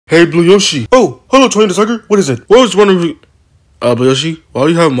Hey, Blue Yoshi. Oh, hello, Tony the Tiger. What is it? Well, I was wondering, Blue Yoshi, why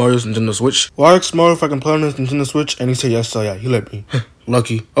do you have Mario's Nintendo Switch? Well, I asked Mario if I can play on his Nintendo Switch, and he said yes, so yeah, he let me.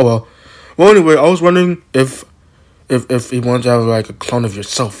 Lucky. Oh well. Well, anyway, I was wondering if he wanted to have like a clone of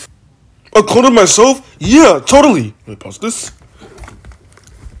yourself. A clone of myself? Yeah, totally. Let me pause this.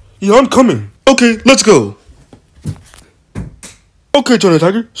 Yeah, I'm coming. Okay, let's go. Okay, Tony the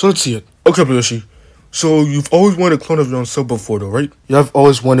Tiger, so let's see it. Okay, Blue Yoshi. So, you've always wanted a clone of yourself before, though, right? Yeah, I've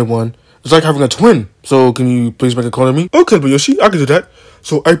always wanted one. It's like having a twin. So, can you please make a clone of me? Okay, but Yoshi, I can do that.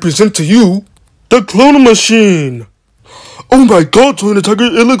 So, I present to you the clone machine. Oh my god, Tony the Tiger,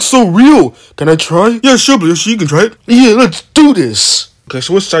 it looks so real. Can I try? Yeah, sure, but Yoshi, you can try it. Yeah, let's do this. Okay,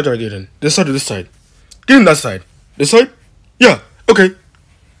 so which side do I get in? This side or this side? Get in that side. This side? Yeah, okay.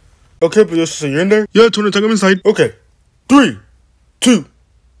 Okay, but Yoshi, so you're in there? Yeah, Tony the Tiger, I'm inside. Okay. 3, 2,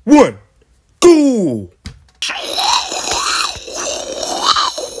 1. Go!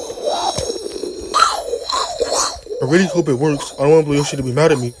 I really hope it works. I don't want Blue Yoshi to be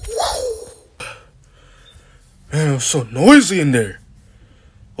mad at me. Man, it was so noisy in there.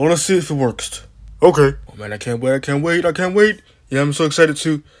 Well, let's see if it works. Okay. Oh man, I can't wait, I can't wait, I can't wait. Yeah, I'm so excited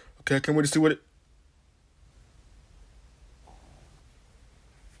too. Okay, I can't wait to see what it...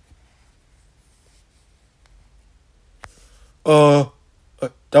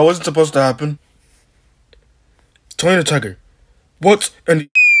 That wasn't supposed to happen. Tony the Tiger, what in the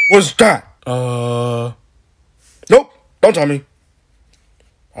was that? Nope, don't tell me.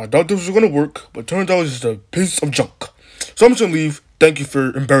 I thought this was gonna work, but turned out it's just a piece of junk. So I'm just gonna leave. Thank you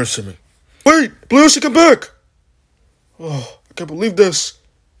for embarrassing me. Wait, Blue Yoshi, come back! Oh, I can't believe this.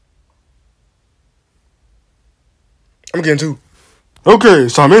 I'm getting too. Okay,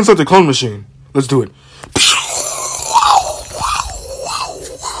 so I'm inside the clone machine. Let's do it.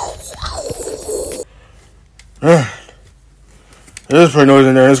 There's pretty noise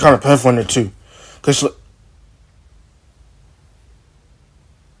in there. It's kind of painful in there too.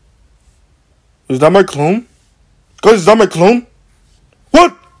 Is that my clone? Guys, is that my clone?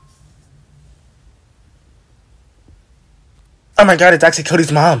 What? Oh my god, it's actually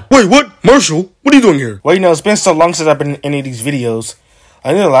Cody's mom. Wait, what? Marshall? What are you doing here? Well, you know, it's been so long since I've been in any of these videos.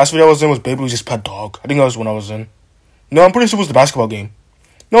 I think the last video I was in was Baby Luigi's Pet Dog. I think that was when I was in. No, I'm pretty sure it was the basketball game.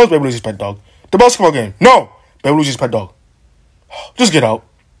 No, it was Baby Luigi's Pet Dog. The basketball game. No! Baby Luigi's Pet Dog. Just get out.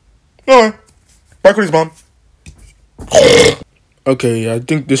 Alright. Bye, Cody's mom. Okay, I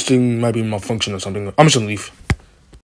think this thing might be malfunction or something. I'm just gonna leave.